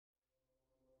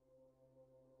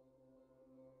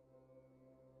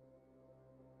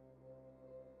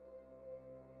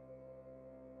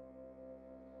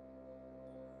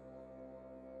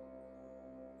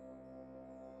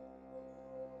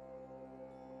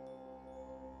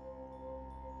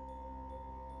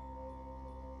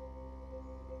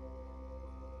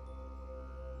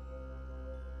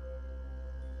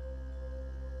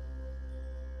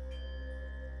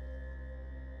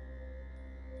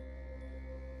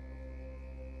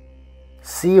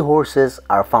Seahorses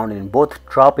are found in both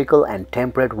tropical and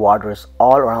temperate waters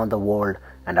all around the world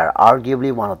and are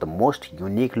arguably one of the most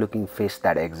unique looking fish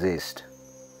that exist.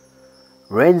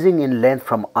 Ranging in length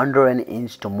from under an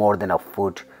inch to more than a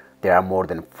foot, there are more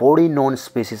than 40 known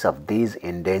species of these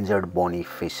endangered bony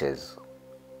fishes.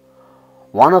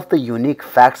 One of the unique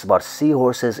facts about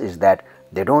seahorses is that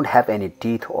they don't have any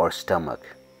teeth or stomach.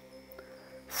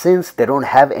 Since they don't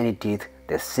have any teeth,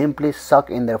 they simply suck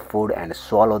in their food and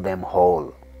swallow them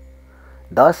whole.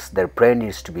 Thus, their prey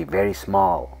needs to be very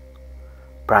small.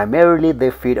 Primarily,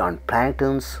 they feed on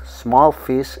planktons, small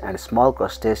fish, and small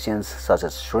crustaceans such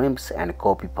as shrimps and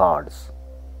copepods.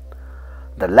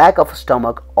 The lack of a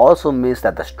stomach also means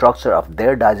that the structure of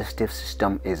their digestive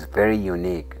system is very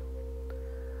unique.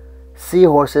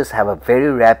 Seahorses have a very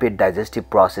rapid digestive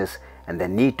process and they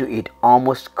need to eat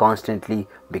almost constantly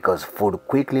because food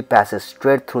quickly passes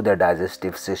straight through their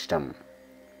digestive system.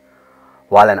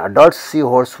 While an adult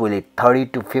seahorse will eat 30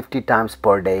 to 50 times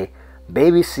per day,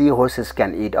 baby seahorses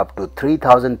can eat up to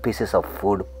 3,000 pieces of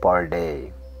food per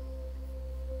day.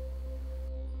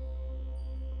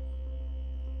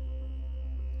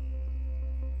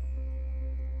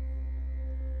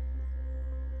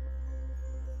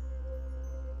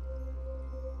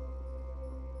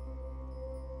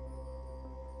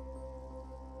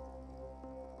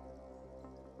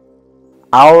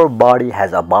 Our body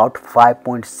has about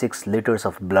 5.6 liters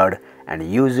of blood,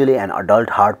 and usually an adult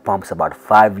heart pumps about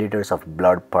 5 liters of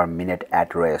blood per minute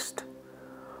at rest.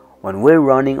 When we're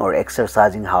running or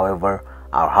exercising, however,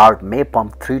 our heart may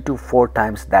pump 3 to 4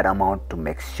 times that amount to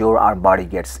make sure our body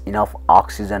gets enough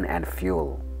oxygen and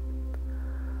fuel.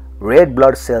 Red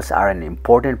blood cells are an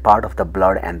important part of the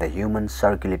blood and the human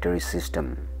circulatory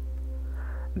system.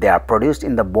 They are produced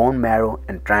in the bone marrow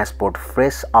and transport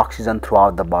fresh oxygen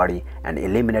throughout the body and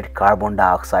eliminate carbon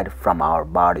dioxide from our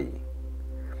body.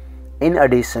 In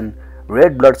addition,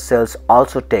 red blood cells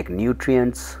also take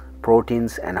nutrients,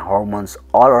 proteins, and hormones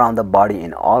all around the body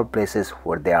in all places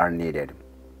where they are needed.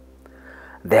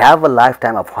 They have a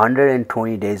lifetime of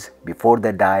 120 days before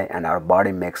they die and our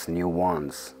body makes new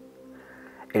ones.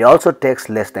 It also takes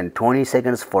less than 20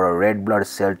 seconds for a red blood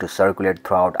cell to circulate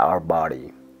throughout our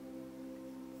body.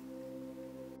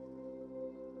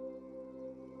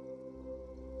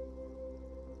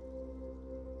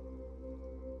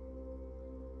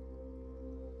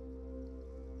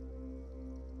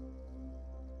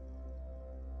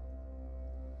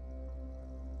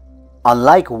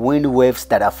 Unlike wind waves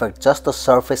that affect just the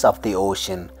surface of the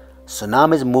ocean,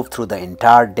 tsunamis move through the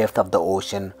entire depth of the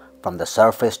ocean from the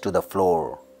surface to the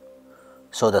floor.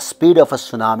 So the speed of a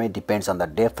tsunami depends on the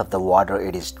depth of the water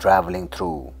it is traveling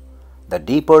through. The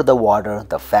deeper the water,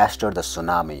 the faster the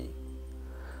tsunami.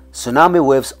 Tsunami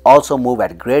waves also move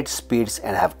at great speeds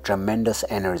and have tremendous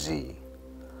energy.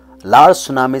 Large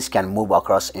tsunamis can move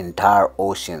across entire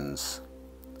oceans.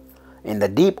 In the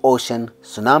deep ocean,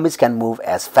 tsunamis can move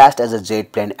as fast as a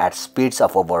jet plane at speeds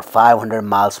of over 500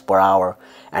 miles per hour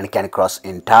and can cross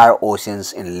entire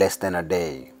oceans in less than a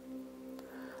day.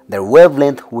 Their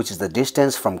wavelength, which is the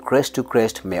distance from crest to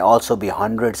crest, may also be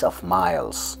hundreds of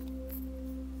miles.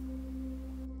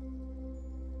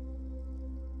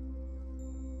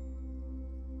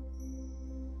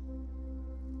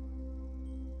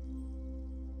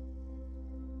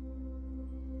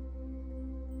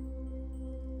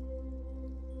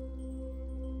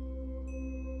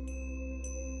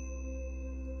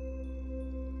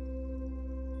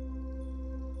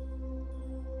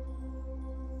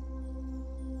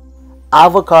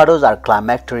 Avocados are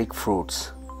climacteric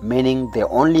fruits, meaning they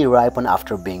only ripen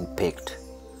after being picked.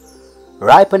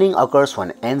 Ripening occurs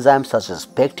when enzymes such as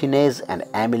pectinase and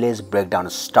amylase break down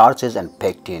starches and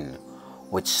pectin,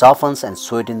 which softens and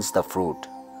sweetens the fruit.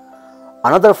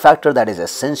 Another factor that is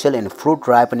essential in fruit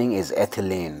ripening is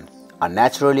ethylene, a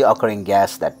naturally occurring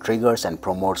gas that triggers and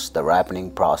promotes the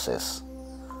ripening process.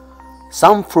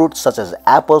 Some fruits such as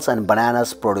apples and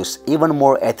bananas produce even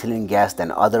more ethylene gas than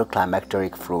other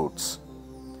climacteric fruits.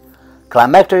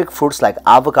 Climacteric fruits like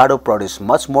avocado produce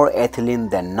much more ethylene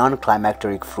than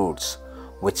non-climacteric fruits,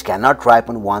 which cannot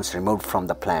ripen once removed from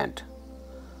the plant.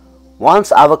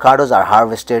 Once avocados are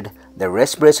harvested, their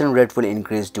respiration rate will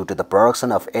increase due to the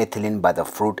production of ethylene by the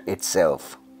fruit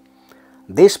itself.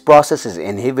 This process is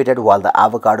inhibited while the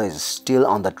avocado is still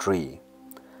on the tree.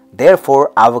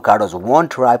 Therefore, avocados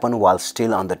won't ripen while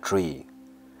still on the tree.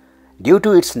 Due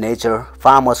to its nature,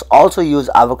 farmers also use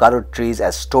avocado trees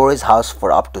as storage house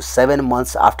for up to 7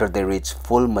 months after they reach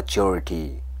full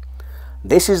maturity.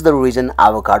 This is the reason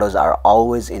avocados are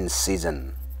always in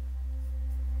season.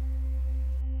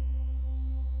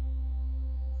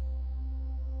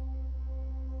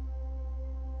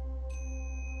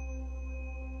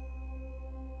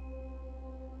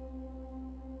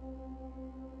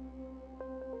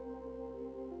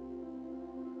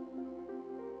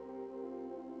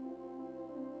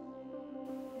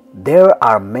 There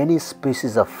are many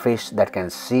species of fish that can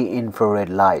see infrared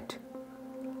light.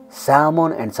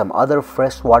 Salmon and some other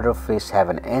freshwater fish have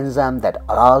an enzyme that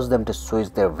allows them to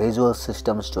switch their visual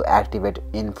systems to activate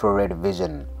infrared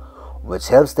vision, which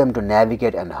helps them to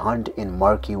navigate and hunt in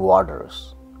murky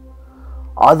waters.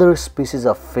 Other species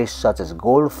of fish such as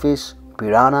goldfish,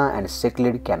 piranha and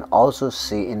cichlid can also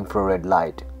see infrared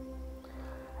light.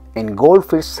 In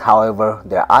goldfish, however,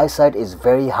 their eyesight is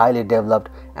very highly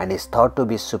developed and is thought to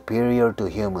be superior to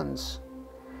humans.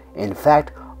 In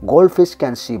fact, goldfish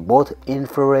can see both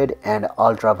infrared and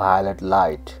ultraviolet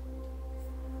light.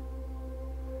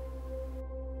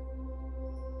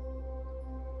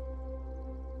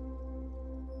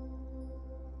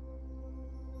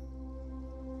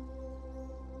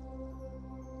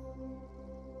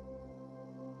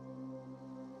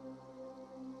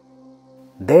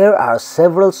 There are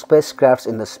several spacecrafts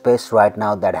in the space right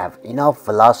now that have enough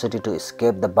velocity to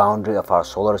escape the boundary of our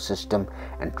solar system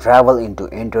and travel into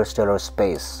interstellar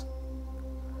space.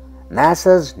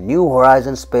 NASA's New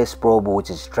Horizons space probe, which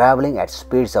is traveling at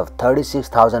speeds of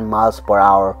 36,000 miles per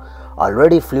hour,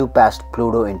 already flew past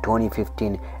Pluto in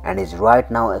 2015 and is right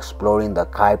now exploring the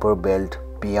Kuiper belt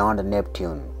beyond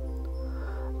Neptune.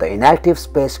 The inactive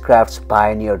spacecrafts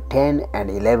Pioneer 10 and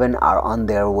 11 are on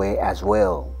their way as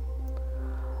well.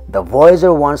 The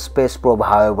Voyager 1 space probe,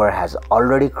 however, has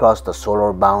already crossed the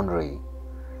solar boundary.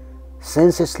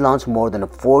 Since its launch more than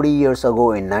 40 years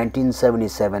ago in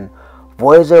 1977,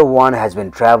 Voyager 1 has been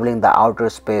traveling the outer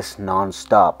space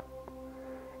non-stop.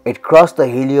 It crossed the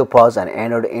heliopause and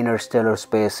entered interstellar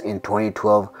space in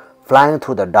 2012, flying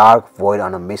through the dark void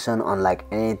on a mission unlike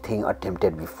anything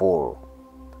attempted before.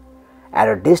 At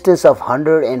a distance of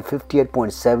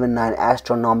 158.79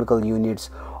 astronomical units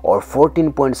or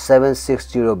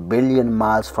 14.760 billion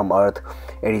miles from Earth,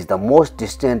 it is the most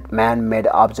distant man-made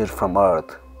object from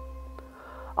Earth.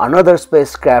 Another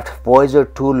spacecraft, Voyager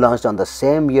 2, launched on the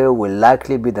same year, will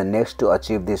likely be the next to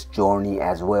achieve this journey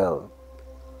as well.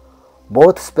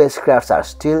 Both spacecrafts are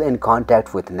still in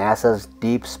contact with NASA's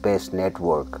Deep Space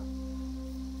Network.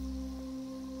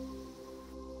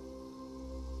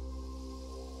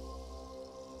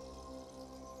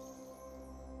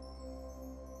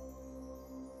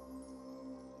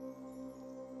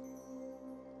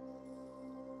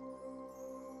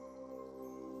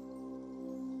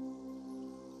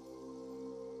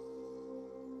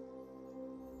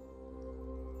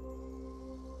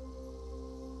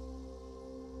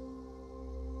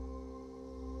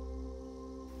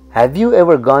 Have you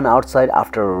ever gone outside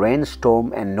after a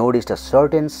rainstorm and noticed a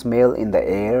certain smell in the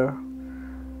air?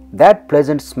 That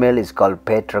pleasant smell is called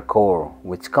petrichor,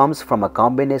 which comes from a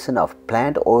combination of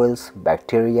plant oils,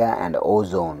 bacteria, and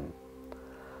ozone.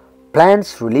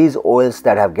 Plants release oils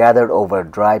that have gathered over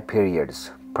dry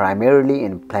periods, primarily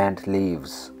in plant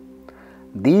leaves.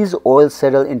 These oils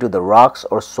settle into the rocks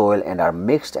or soil and are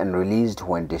mixed and released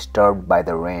when disturbed by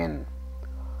the rain.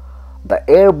 The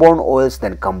airborne oils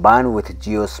then combine with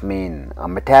geosmin, a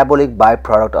metabolic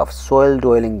byproduct of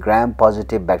soil-dwelling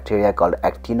gram-positive bacteria called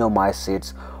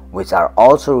actinomycetes, which are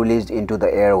also released into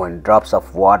the air when drops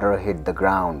of water hit the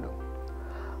ground.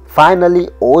 Finally,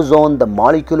 ozone, the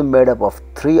molecule made up of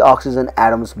 3 oxygen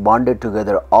atoms bonded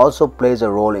together, also plays a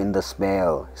role in the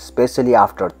smell, especially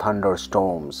after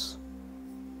thunderstorms.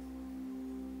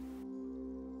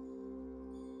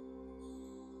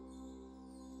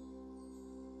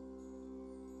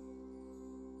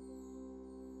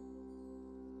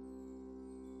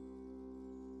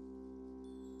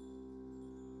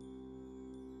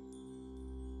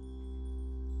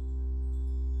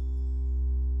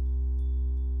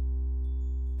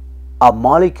 A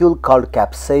molecule called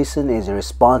capsaicin is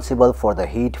responsible for the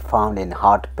heat found in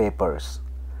hot peppers.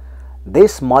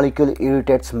 This molecule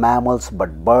irritates mammals,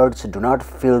 but birds do not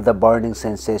feel the burning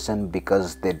sensation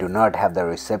because they do not have the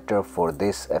receptor for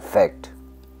this effect.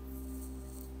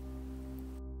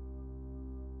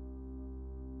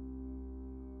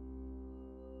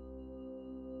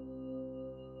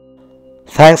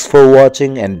 Thanks for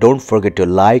watching, and don't forget to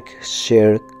like,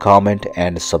 share, comment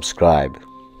and subscribe.